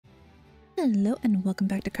Hello and welcome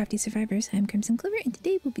back to Crafty Survivors. I'm Crimson Clover and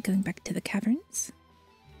today we'll be going back to the caverns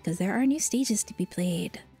because there are new stages to be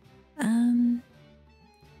played. I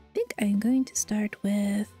think I'm going to start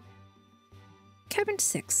with Cavern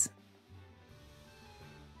 6.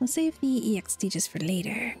 I'll save the EX stages for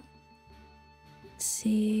later. Let's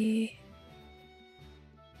see.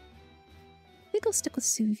 I think I'll stick with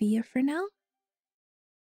Suvia for now.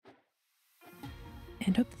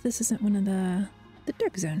 And hope that this isn't one of the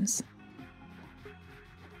dark zones.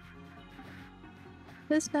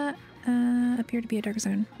 Does not appear to be a dark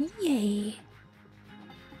zone. Yay!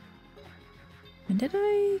 And did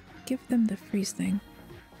I give them the freeze thing?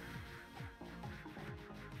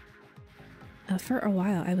 For a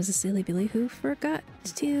while, I was a silly Billy who forgot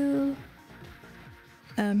to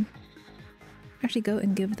actually go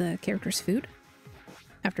and give the characters food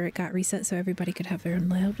after it got reset so everybody could have their own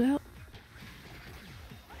loadout.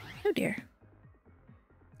 Oh dear.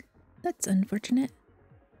 That's unfortunate.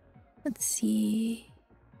 Let's see.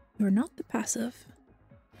 You're not the passive.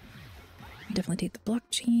 Definitely take the block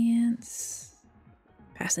chance.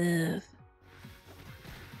 Passive.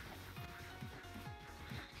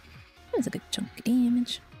 That's a good chunk of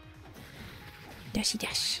damage. Dashy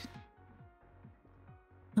dash.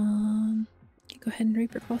 Go ahead and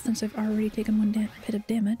Reaper Claw since I've already taken one hit of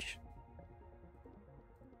damage.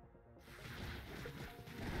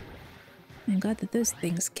 I'm glad that those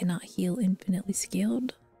things cannot heal infinitely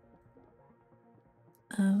scaled.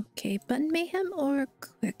 Okay, Button Mayhem or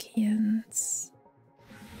Quick Hands?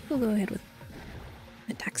 We'll go ahead with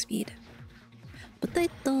attack speed.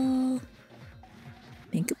 Potato!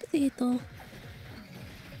 Thank you, potato.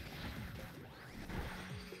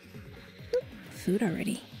 Oop, food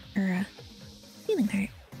already. Healing heart.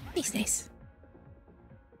 Nice, nice.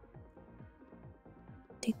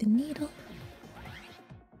 Take the needle.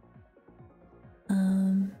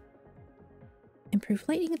 Improve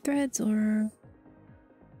lightning threads or...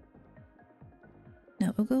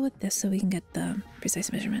 No, we'll go with this so we can get the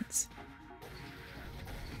precise measurements.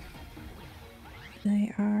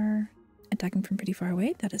 They are attacking from pretty far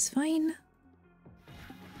away. That is fine.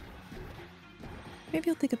 Maybe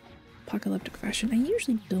I'll take a apocalyptic fashion. I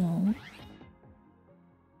usually don't.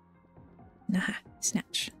 Nah,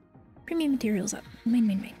 snatch. Premium materials up.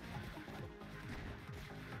 Mine.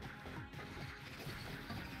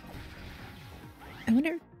 I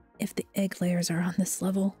wonder if the egg layers are on this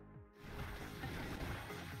level.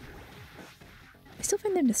 I still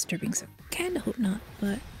find them disturbing, so kinda hope not,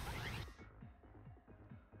 but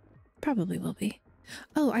probably will be.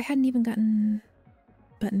 Oh, I hadn't even gotten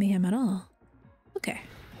Button Mayhem at all. Okay.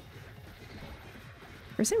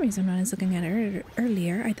 For some reason, when I was looking at it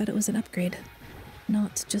earlier, I thought it was an upgrade,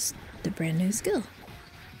 not just the brand new skill.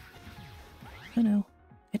 Oh no,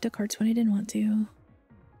 I took hearts when I didn't want to.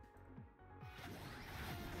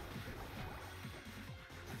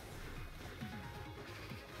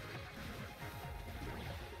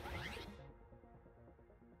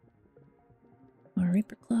 More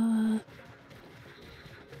Reaper Claw.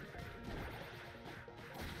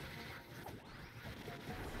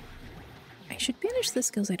 I should banish the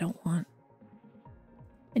skills I don't want.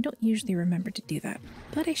 I don't usually remember to do that,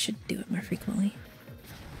 but I should do it more frequently.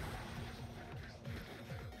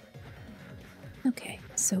 Okay,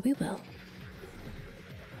 so we will.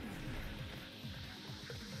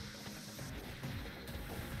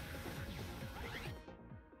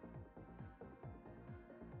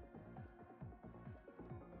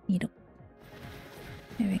 Needle.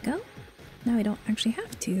 There we go. Now I don't actually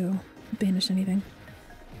have to banish anything.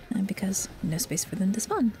 Because no space for them to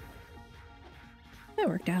spawn. That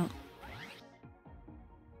worked out.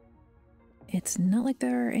 It's not like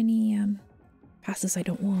there are any passes I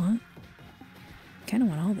don't want. I kind of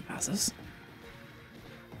want all the passes.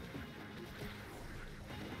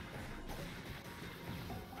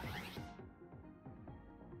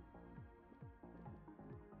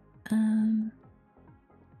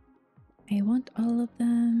 I want all of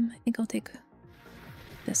them. I think I'll take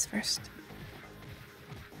this first.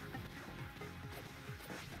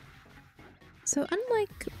 So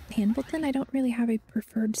unlike Hambleton, I don't really have a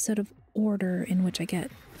preferred set of order in which I get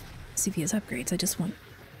Suvia's upgrades. I just want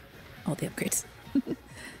all the upgrades.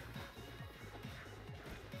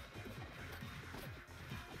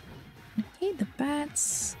 Okay, the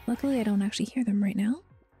bats. Luckily, I don't actually hear them right now.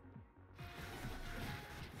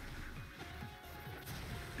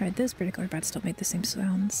 Alright, those particular bats don't make the same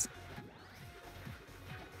sounds.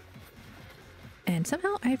 And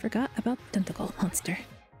somehow I forgot about the tentacle monster.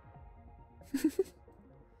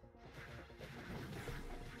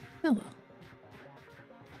 Oh well.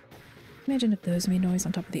 Imagine if those made noise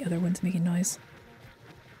on top of the other ones making noise.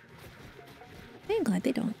 I'm glad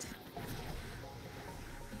they don't.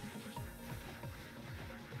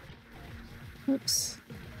 Oops.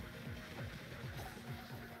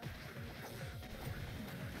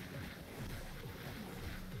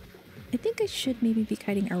 I think I should maybe be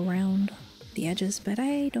kiting around the edges, but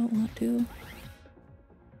I don't want to.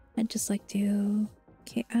 I'd just like to...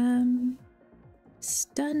 Okay,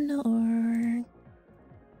 stun or...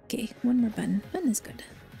 Okay, one more button. Button is good.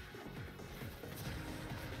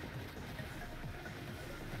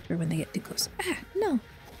 Or when they get too close. Ah, no!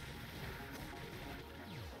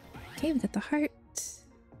 Okay, we got the heart.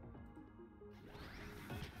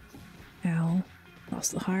 Ow.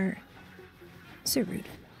 Lost the heart. So rude.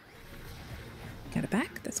 Got it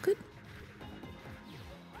back, that's good.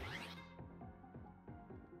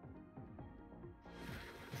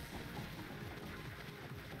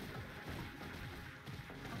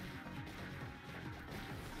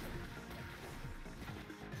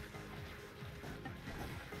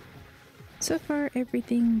 So far,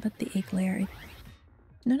 everything but the egg layer.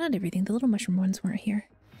 No, not everything. The little mushroom ones weren't here.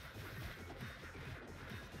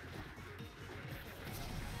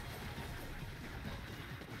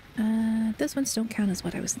 Those ones don't count as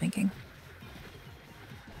what I was thinking.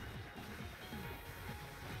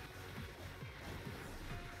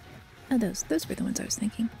 Oh, those were the ones I was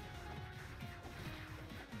thinking.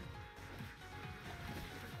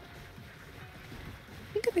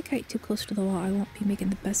 I think if I kite too close to the wall, I won't be making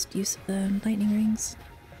the best use of the lightning rings.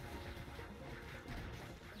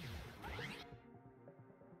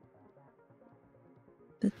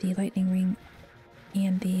 But the lightning ring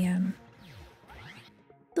and the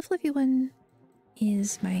fluffy one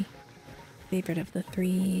is my favorite of the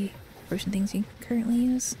 3 potion things you currently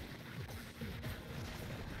use.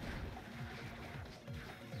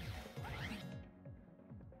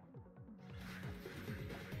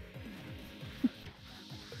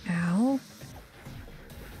 Ow.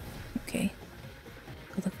 Okay.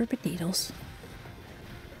 Go look for potatoes.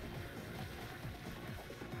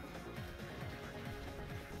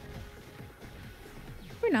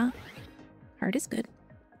 Or not. Heart is good.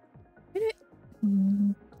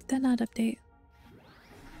 Did that not update?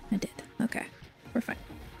 I did. Okay. We're fine.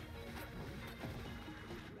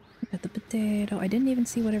 Got the potato. I didn't even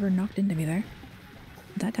see whatever knocked into me there.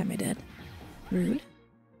 That time I did. Rude.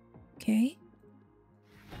 Okay.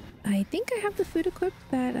 I think I have the food equipped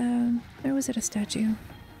that, or was it a statue?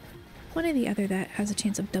 One or the other that has a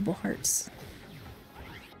chance of double hearts.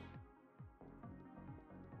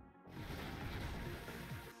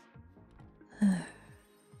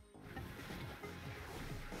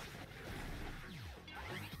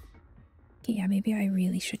 Okay, yeah, maybe I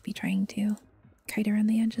really should be trying to kite around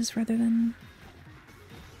the edges rather than...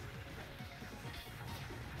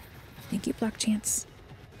 Thank you, Block Chance.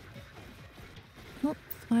 Oh,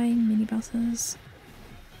 flying mini bosses.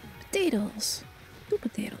 Potatoes! 2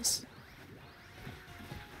 potatoes.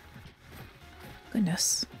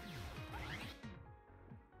 Goodness.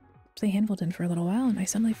 Play Hanvelden for a little while and I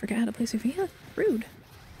suddenly forgot how to play Sophia. Rude.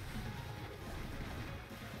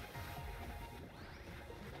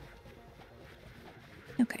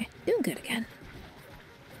 Okay, doing good again.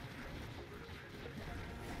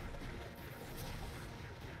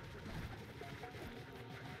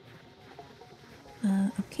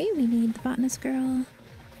 Okay, we need the botanist girl.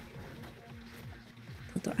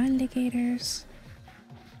 Little alligators.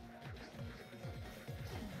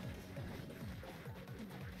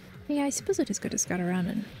 Yeah, I suppose it is good to scout around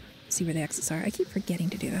and see where the exits are. I keep forgetting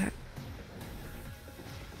to do that.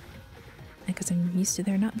 Because I'm used to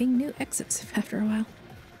there not being new exits after a while.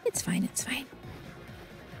 It's fine, it's fine.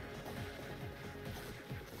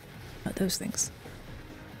 Oh, those things.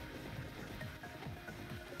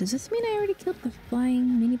 Does this mean I already killed the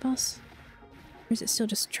flying mini-boss? Or is it still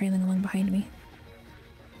just trailing along behind me?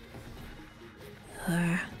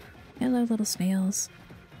 Hello, little snails.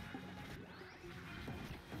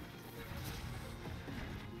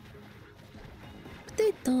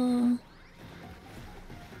 Potato!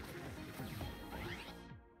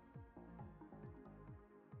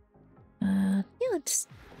 Yeah, let's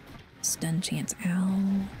stun chance. Ow.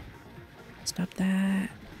 Stop that.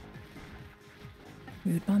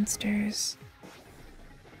 Rude monsters.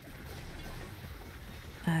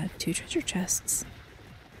 2 treasure chests.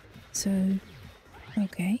 So,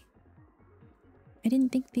 okay. I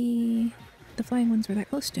didn't think the flying ones were that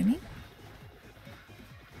close to me.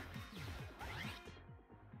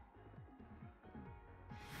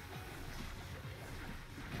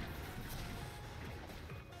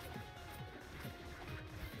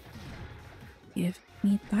 Give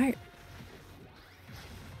me the heart.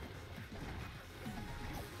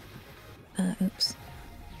 Oops.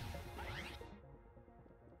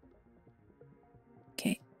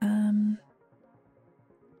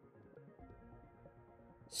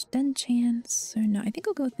 stun chance or no? I think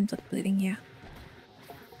I'll go with inflict bleeding, yeah.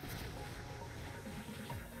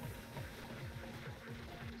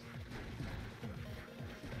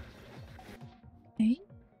 Okay.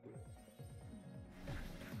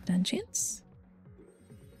 Stun chance.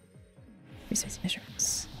 Precise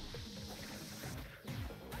measurements.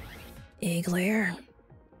 Egg layer.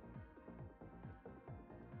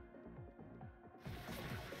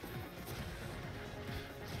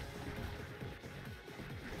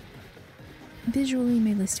 Visually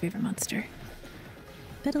my least favorite monster.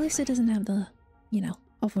 But at least it doesn't have the, you know,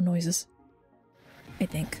 awful noises. I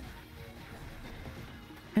think.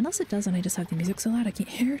 Unless it does and I just have the music so loud I can't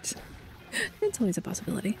hear it. It's always a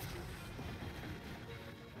possibility.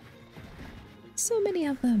 So many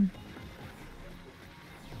of them.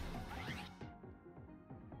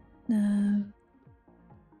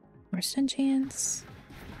 More stun chance.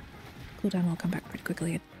 Cooldown will come back pretty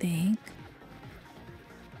quickly, I think.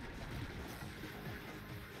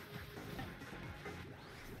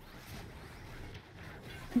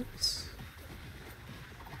 Oops.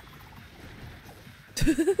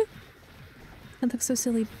 That looks so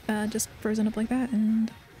silly, just frozen up like that, and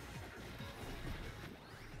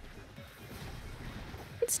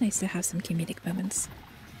it's nice to have some comedic moments.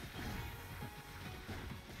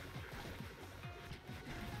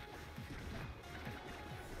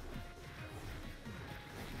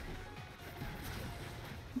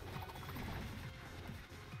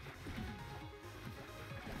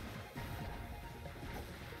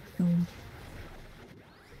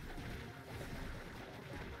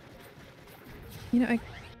 You know, I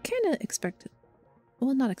kind of expected,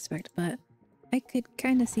 well, not expect, but I could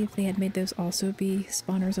kind of see if they had made those also be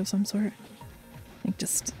spawners of some sort. Like,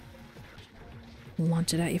 just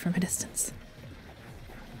launch it at you from a distance.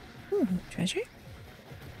 Ooh, treasure?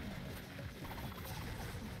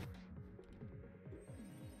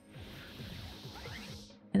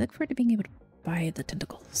 I look forward to being able to buy the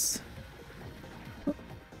tentacles. Oh,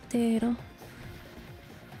 potato.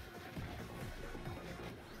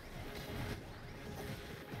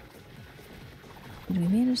 Did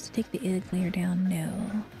we manage to take the egg layer down?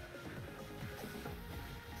 No.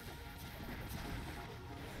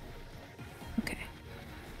 Okay.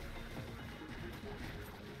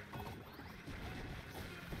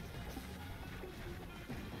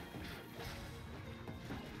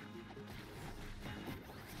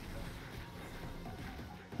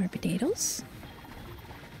 More potatoes.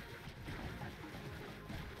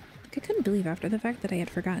 Like, I couldn't believe after the fact that I had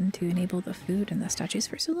forgotten to enable the food and the statues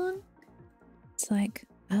for so long. It's like,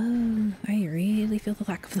 oh, I really feel the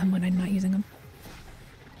lack of them when I'm not using them.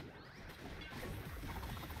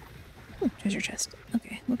 Oh, treasure chest.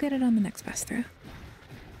 Okay, we'll get it on the next pass through.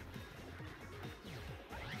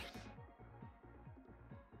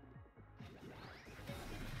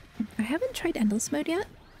 I haven't tried endless mode yet,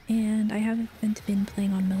 and I haven't been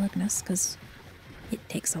playing on Malignus because it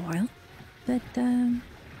takes a while. But, I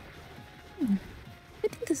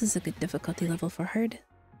think this is a good difficulty level for hard.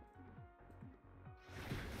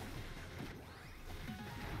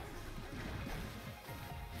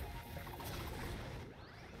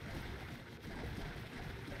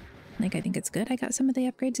 Like, I think it's good I got some of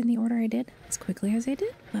the upgrades in the order I did, as quickly as I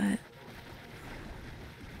did, but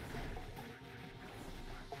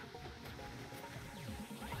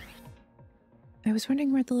I was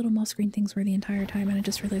wondering where the little mouse screen things were the entire time, and I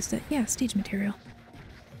just realized that, yeah, stage material.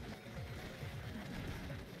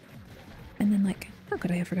 And then, like, how could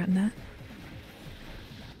I have forgotten that?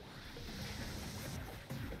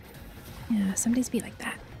 Yeah, some days be like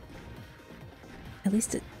that. At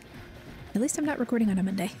least I'm not recording on a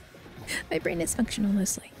Monday. My brain is functional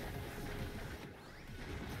mostly.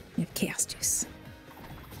 You have chaos juice.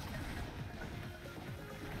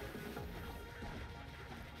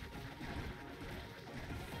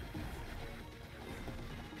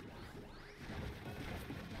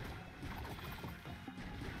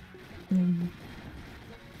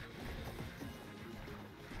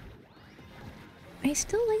 I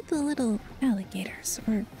still like the little alligators,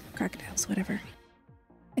 or crocodiles, whatever.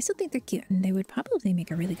 I still think they're cute, and they would probably make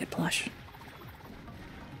a really good plush.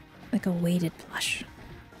 Like a weighted plush.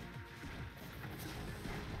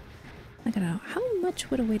 I don't know, how much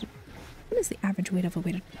would a weighted... What is the average weight of a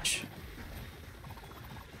weighted plush?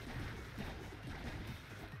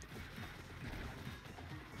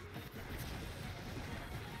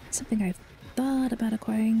 Something I've thought about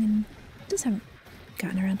acquiring and just haven't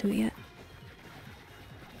gotten around to it yet.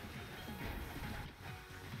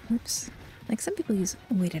 Oops. Like, some people use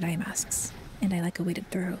weighted eye masks, and I like a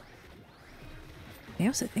weighted throw. I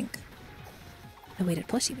also think a weighted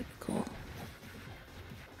plushie would be cool.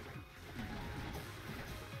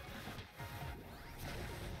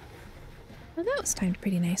 Well, that was timed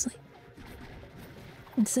pretty nicely.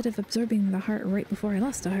 Instead of absorbing the heart right before I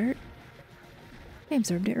lost the heart, I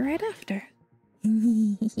absorbed it right after.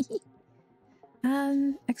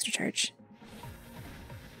 Extra charge.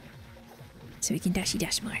 So we can dashy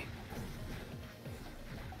dash more.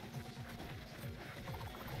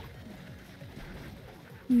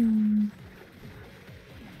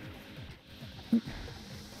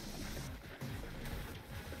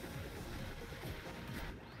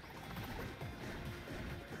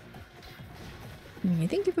 You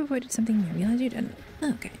think you've avoided something, you realize you didn't. Oh,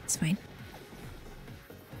 okay, it's fine.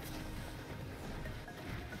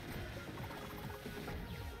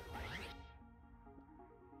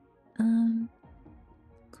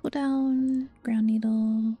 Cooldown, ground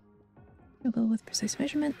needle. We'll go with precise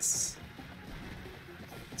measurements.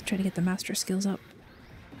 Let's try to get the master skills up.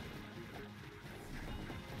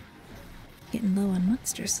 Getting low on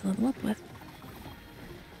monsters to level up with.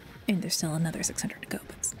 And there's still another 600 to go,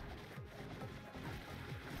 but...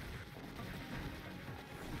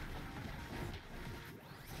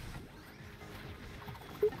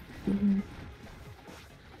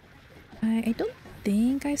 I don't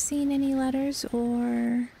think I've seen any ladders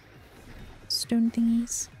or stone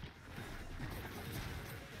thingies.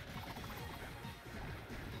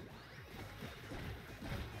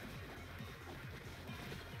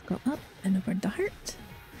 Go up and aboard the heart.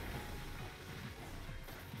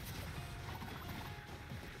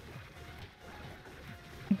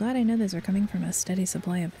 I'm glad I know those are coming from a steady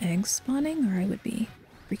supply of eggs spawning, or I would be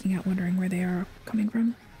freaking out wondering where they are coming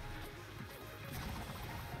from.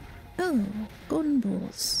 Oh, golden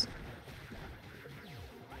bulls.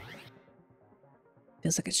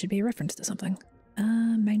 Feels like it should be a reference to something.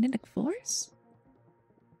 Magnetic force?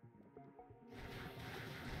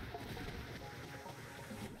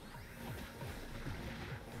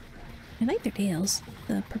 I like their tails.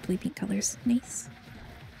 The purpley pink colors. Nice.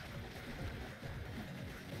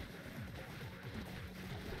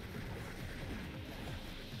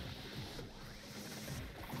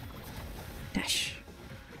 Dash.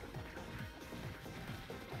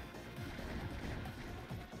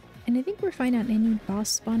 And I think we're fine on any boss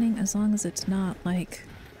spawning as long as it's not like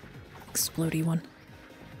explodey one.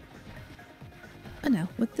 Oh no,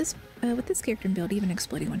 with this character build, even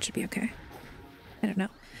explodey one should be okay. I don't know.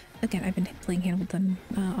 Again, I've been playing Hamilton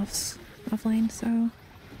offline, so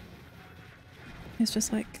it's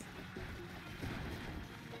just like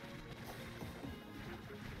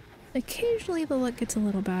occasionally the luck gets a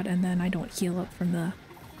little bad, and then I don't heal up from the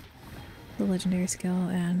legendary skill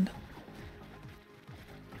and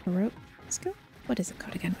heroic skill. What is it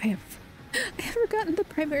called again? I have forgotten the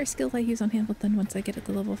primary skill I use on Hamilton once I get it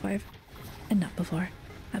to level 5, and not before.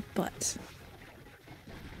 But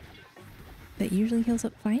that usually heals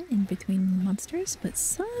up fine in between monsters, but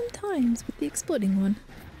sometimes with the exploding one.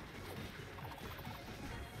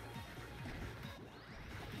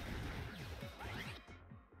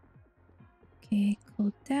 Okay,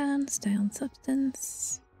 cool down, style and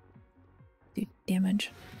substance. Do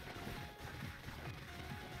damage.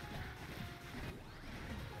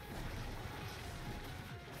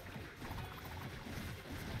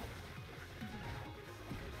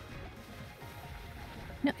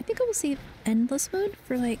 No, I think I will save endless mode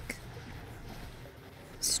for like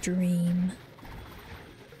stream.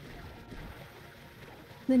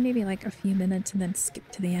 Then maybe like a few minutes and then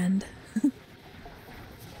skip to the end.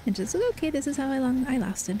 And just, okay, this is how long I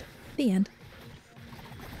lasted. The end.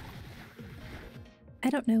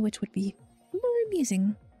 I don't know which would be more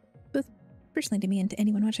amusing, both personally to me and to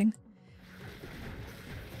anyone watching.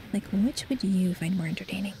 Like, which would you find more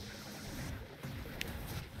entertaining?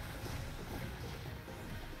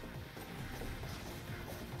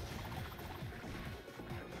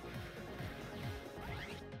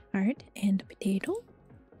 Heart and potato.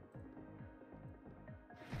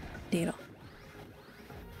 Potato.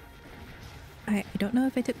 I don't know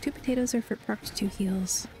if I took 2 potatoes or if it procced 2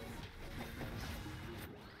 heals.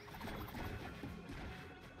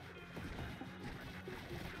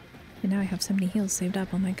 And now I have so many heals saved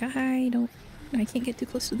up. I'm like, I can't get too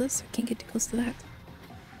close to this. I can't get too close to that.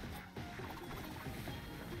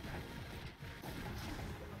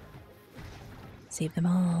 Save them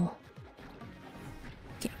all.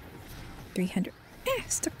 Okay. 300.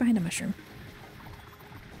 Stuck behind a mushroom.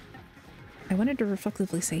 I wanted to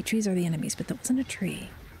reflexively say trees are the enemies, but that wasn't a tree.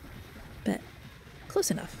 But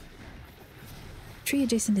close enough. Tree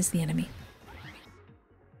adjacent is the enemy.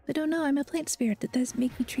 But oh no, I'm a plant spirit. That does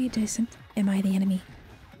make me tree adjacent. Am I the enemy?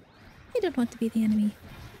 I don't want to be the enemy.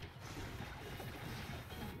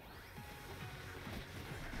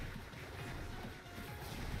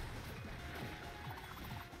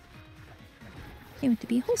 I want to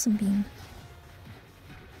be a wholesome bean.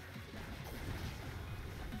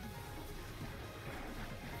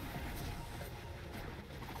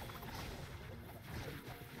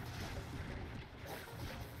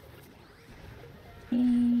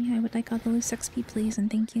 Hey, I would like all the loose XP, please,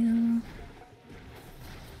 and thank you.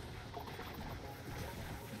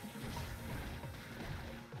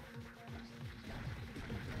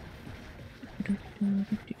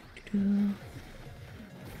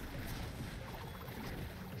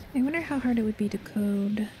 I wonder how hard it would be to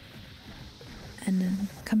code and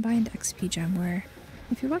combined XP gem where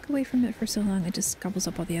if you walk away from it for so long, it just gobbles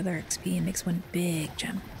up all the other XP and makes one big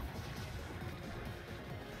gem.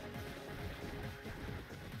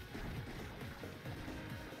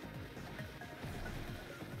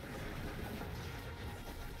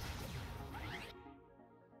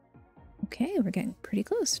 Okay, we're getting pretty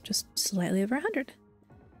close, just slightly over 100.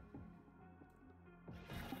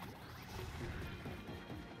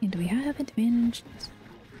 And we have advantage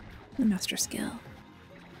the master skill.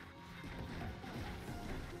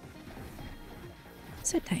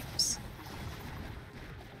 Set times.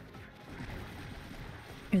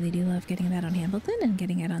 Really do love getting that on Hambleton and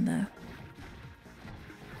getting it on that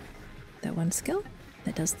one skill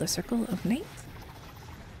that does the circle of night.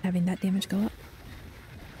 Having that damage go up.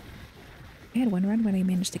 I had one run when I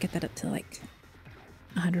managed to get that up to like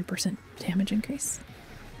 100% damage increase.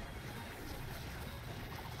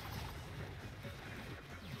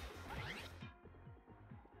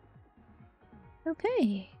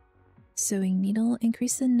 Okay. Sewing needle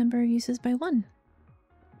increase the number of uses by 1.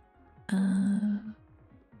 Yeah,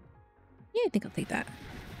 I think I'll take that.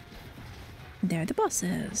 There are the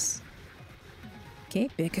bosses. Okay,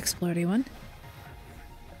 big explodey one.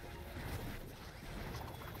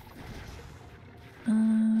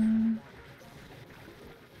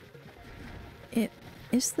 It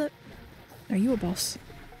is the... Are you a boss?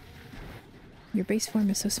 Your base form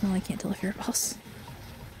is so small I can't tell if you're a boss.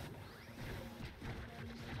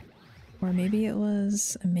 Or maybe it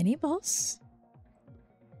was a mini boss?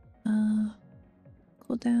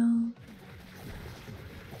 Cool down.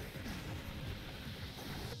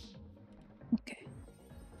 Okay.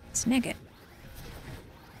 Snag it.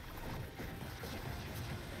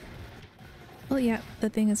 Oh yeah, the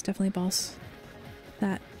thing is definitely boss.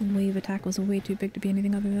 That wave attack was way too big to be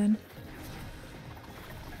anything other than.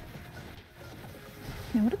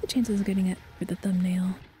 Now, what are the chances of getting it for the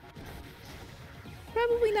thumbnail?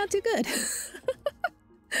 Probably not too good.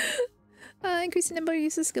 Increase the number of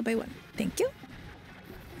uses skill by 1. Thank you.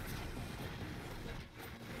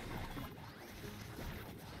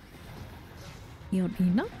 Yield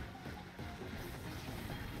enough.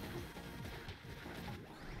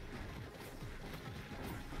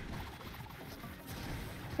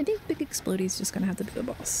 I think Big Explodey is just gonna have to be the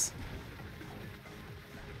boss.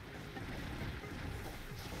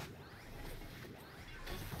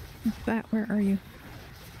 Bat, where are you?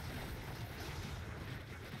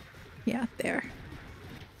 Yeah, there.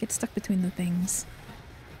 Get stuck between the things.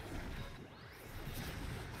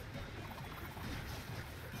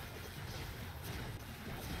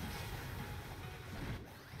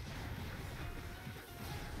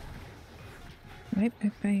 Right,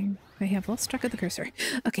 I have lost track of the cursor.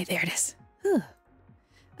 Okay, there it is.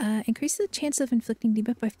 Increase the chance of inflicting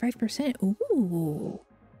debuff by 5%. Ooh.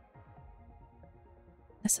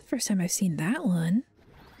 That's the first time I've seen that one.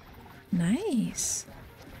 Nice.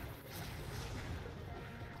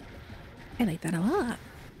 I like that a lot.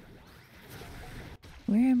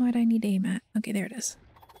 Where might I need to aim at? Okay, there it is.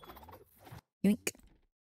 Yoink.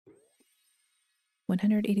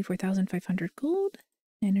 184,500 gold,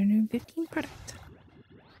 915 product.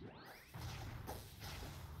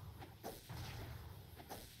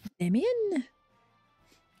 Them in.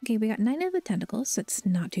 Okay, we got 9 of the tentacles. That's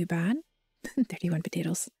not too bad. 31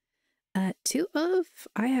 potatoes. 2 of...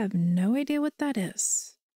 I have no idea what that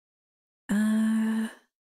is.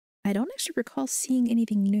 I don't actually recall seeing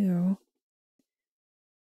anything new.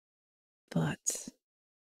 But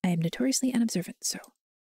I am notoriously unobservant, so...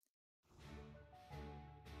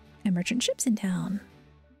 A merchant ship's in town.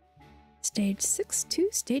 Stage 6 to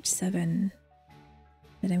stage 7.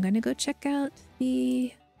 Then I'm gonna go check out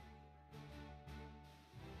the...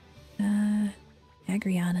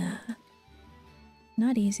 Agriana.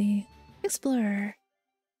 Not easy. Explorer.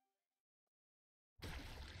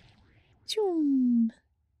 Zoom.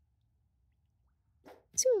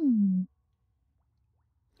 Zoom.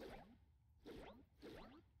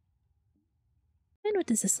 And what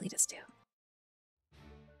does this lead us to?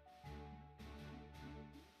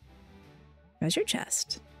 Treasure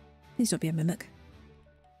chest. Please don't be a mimic.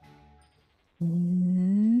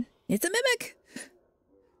 It's a mimic!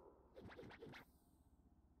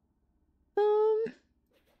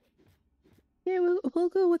 Yeah, we'll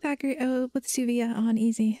go with accurate with Suvia on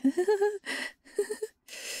easy.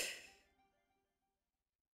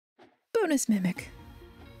 Bonus mimic.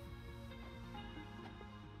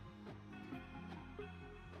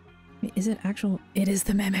 Wait, is it actual? It is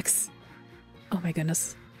the mimics. Oh my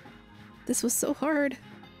goodness. This was so hard.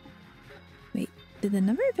 Wait, did the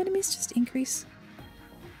number of enemies just increase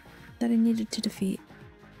that I needed to defeat?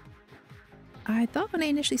 I thought when I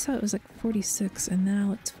initially saw it was like 46 and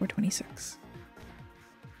now it's 426.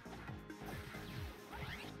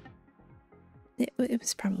 It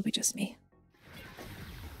was probably just me.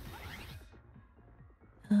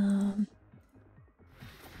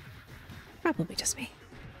 Probably just me.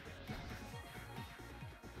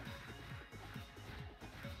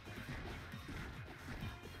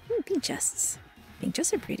 Ooh, pink chests. Pink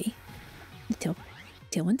chests are pretty. The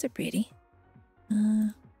tail ones are pretty.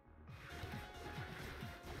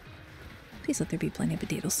 Please let there be plenty of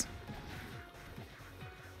potatoes.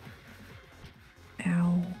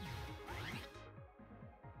 Ow.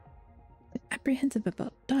 I'm apprehensive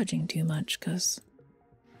about dodging too much, because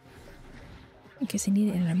in case I need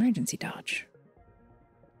it in an emergency dodge.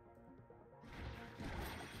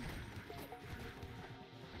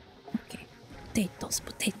 Okay.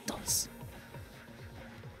 Potatoes.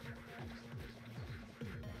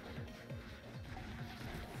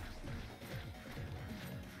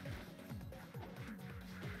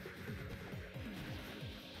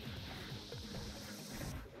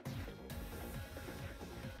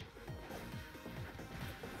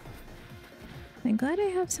 I'm glad I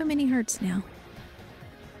have so many hearts now.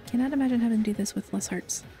 Cannot imagine having to do this with less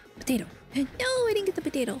hearts. Potato. No, I didn't get the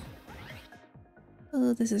potato.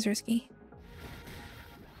 Oh, this is risky.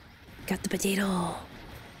 Got the potato.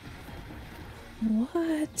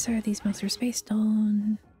 What are these monsters based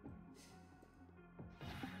on?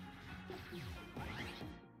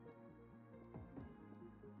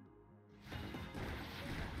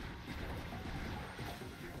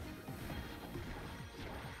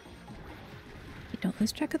 Don't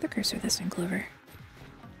lose track of the cursor this time, Clover.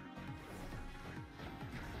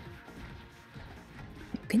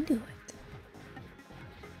 You can do it.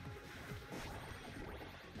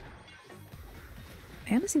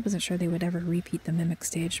 I honestly wasn't sure they would ever repeat the mimic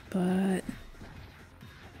stage, but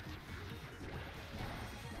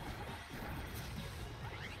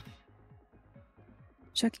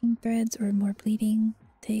chucking threads or more bleeding.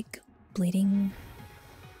 Take bleeding.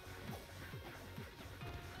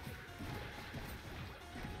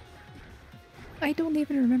 I don't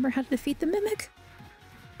even remember how to defeat the mimic.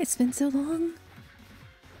 It's been so long.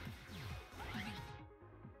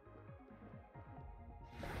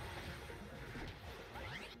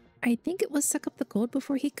 I think it was suck up the gold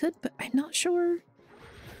before he could, but I'm not sure.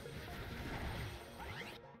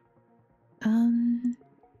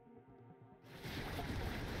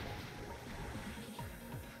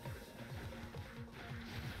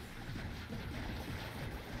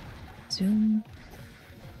 Zoom.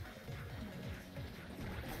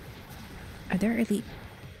 Are there elite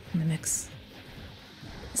mimics?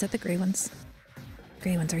 Is that the gray ones?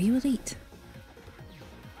 Gray ones, are you elite?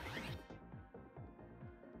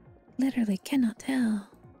 Literally cannot tell.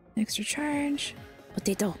 Extra charge.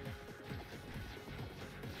 Potato.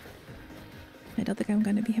 I don't think I'm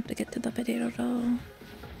gonna be able to get to the potato though.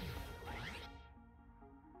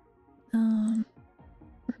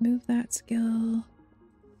 Remove that skill.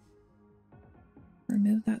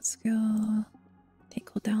 Remove that skill. Take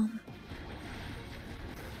cooldown.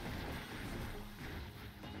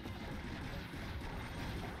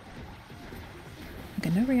 Okay,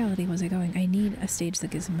 no reality was I going. I need a stage that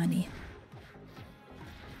gives money.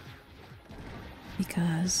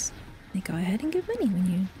 Because they go ahead and give money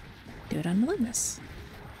when you do it on Alumnus.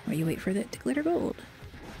 Or you wait for it to glitter gold.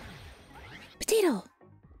 Potato!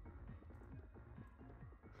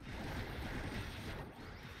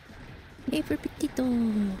 Yay for potato!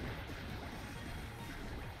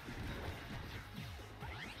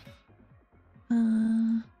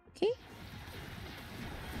 Okay.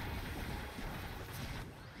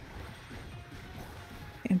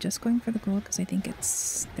 I'm just going for the gold because I think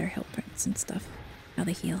it's their health points and stuff. How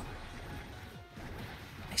they heal.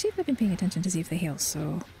 Actually, I've been paying attention to see if they heal,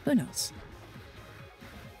 so who knows?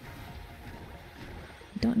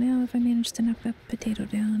 Don't know if I managed to knock that potato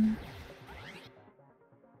down.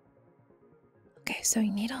 Okay,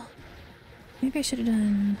 sewing needle. Maybe I should have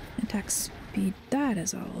done attack speed. That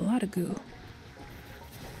is a lot of goo.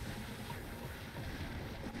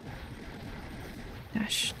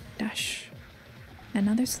 Dash, dash. And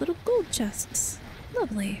now there's little gold chests.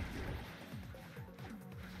 Lovely.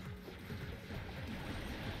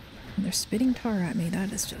 And they're spitting tar at me.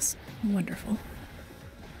 That is just wonderful.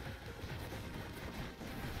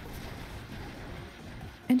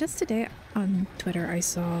 And just today on Twitter, I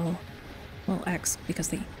saw, well, X, because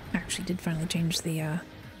they actually did finally change the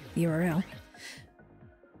URL.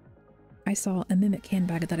 I saw a Mimic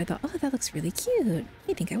handbag that I thought, oh, that looks really cute.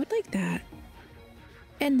 I think I would like that.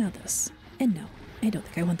 And now this. And no, I don't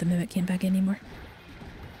think I want the Mimic handbag anymore.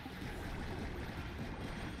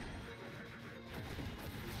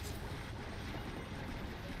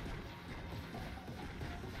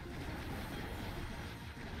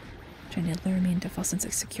 Trying to lure me into false sense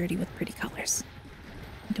of security with pretty colors.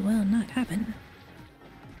 It will not happen.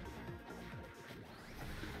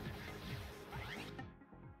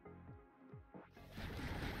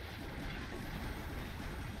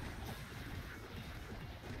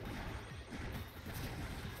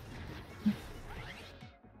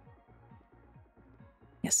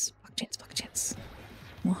 Yes, block chance, block chance.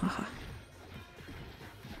 Wahaha.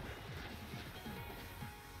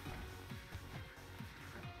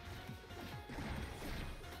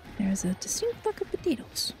 There's a distinct block of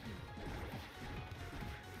potatoes.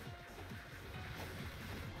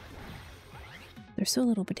 They're so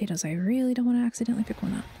little potatoes, I really don't want to accidentally pick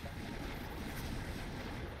one up.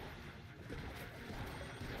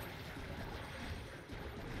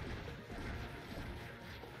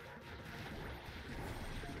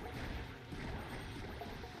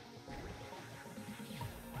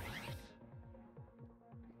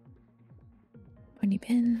 Pointy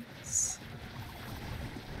pins.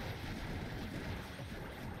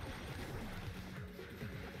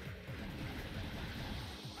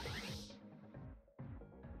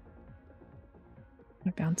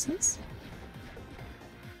 More bounces.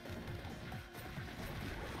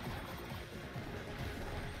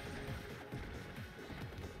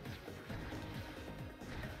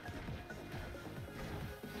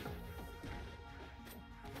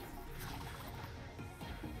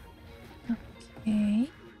 Okay.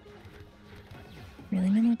 Really,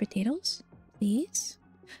 no more potatoes? Please?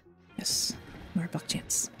 Yes, more block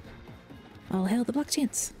chance. All hail the block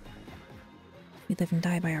chance. We live and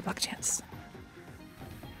die by our block chance.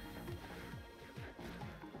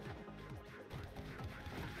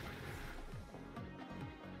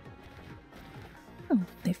 Oh,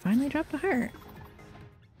 they finally dropped a heart.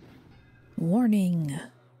 Warning!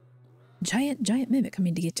 Giant mimic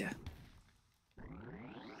coming to get you.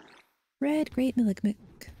 Red great mimic.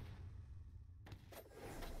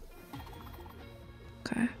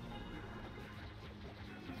 Okay.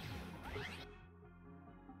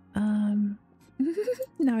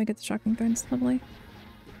 Now I get the shocking thorns. Lovely.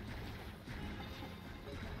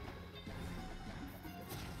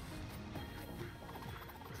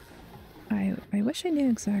 I wish I knew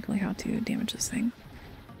exactly how to damage this thing.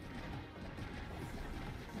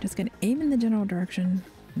 Just gonna aim in the general direction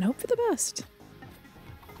and hope for the best.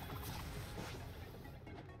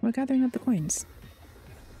 We're gathering up the coins.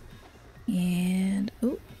 And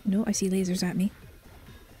oh no, I see lasers at me.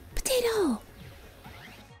 Potato!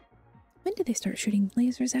 When did they start shooting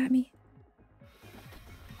lasers at me?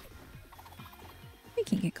 I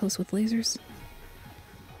can't get close with lasers.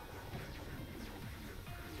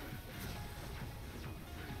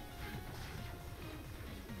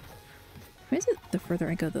 Why is it the further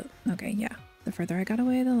I go, okay, yeah. The further I got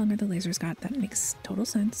away, the longer the lasers got. That makes total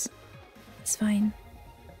sense. It's fine.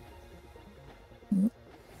 Ooh.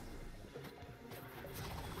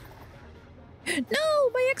 No!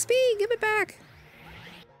 My XP! Give it back!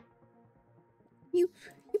 You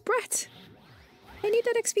brat! I need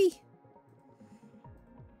that XP!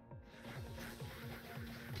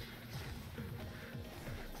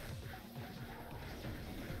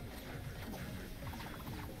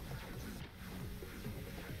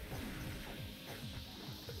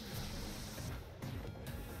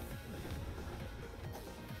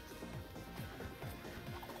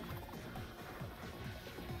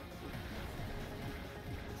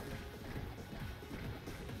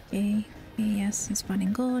 Okay, yes, he's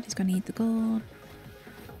spawning gold. He's gonna eat the gold.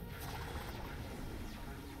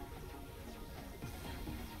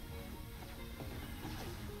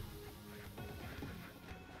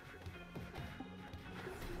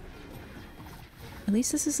 At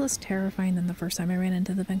least this is less terrifying than the first time I ran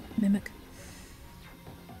into the mimic.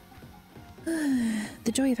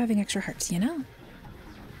 The joy of having extra hearts, you know?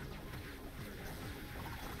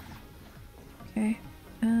 Okay.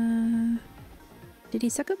 Did he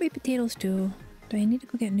suck up my potatoes too? Do I need to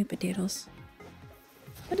go get new potatoes?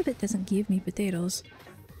 What if it doesn't give me potatoes?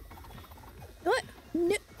 What?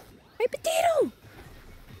 No! My potato!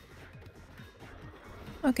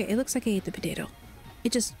 Okay, it looks like I ate the potato.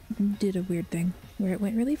 It just did a weird thing where it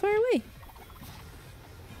went really far away.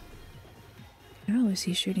 How is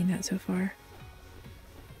he shooting that so far?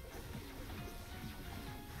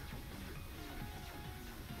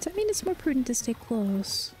 Does that mean it's more prudent to stay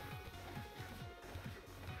close?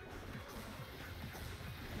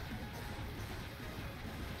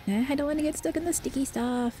 I don't want to get stuck in the sticky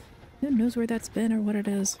stuff. Who knows where that's been or what it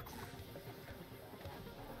is.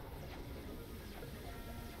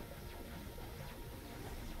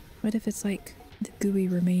 What if it's like the gooey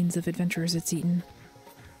remains of adventurers it's eaten?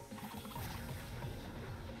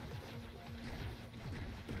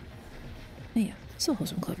 Oh yeah, so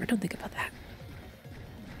wholesome, Clover. Don't think about that.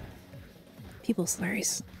 People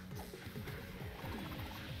slurries.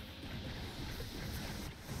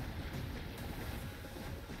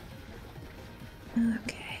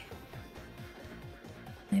 Okay.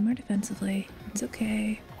 Play more defensively. It's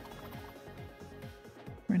okay.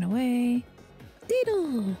 Run away.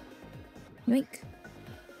 Potato! Yoink.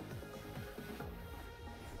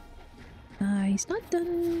 He's not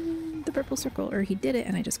done the purple circle, or he did it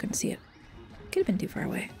and I just couldn't see it. Could have been too far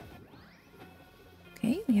away.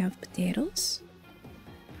 Okay, we have potatoes.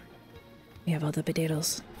 We have all the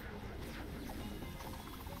potatoes.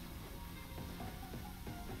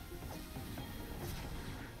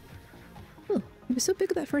 Oh, he was so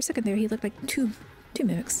big that for a second there he looked like two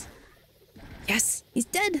mimics. Yes, he's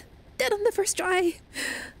dead! Dead on the first try!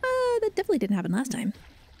 That definitely didn't happen last time.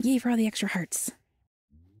 Yay for all the extra hearts.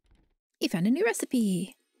 He found a new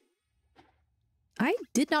recipe! I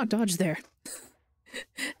did not dodge there.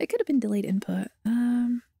 It could have been delayed input.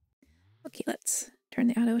 Okay, let's turn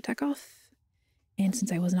the auto attack off. And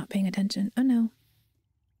since I was not paying attention, oh no.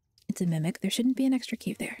 It's a mimic. There shouldn't be an extra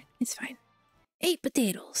cave there. It's fine. 8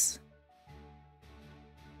 potatoes.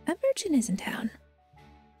 A merchant is in town.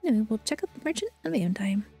 Anyway, we'll check out the merchant on my own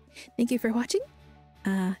time. Thank you for watching.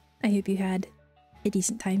 I hope you had a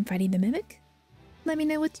decent time fighting the mimic. Let me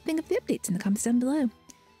know what you think of the updates in the comments down below.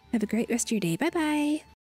 Have a great rest of your day. Bye bye!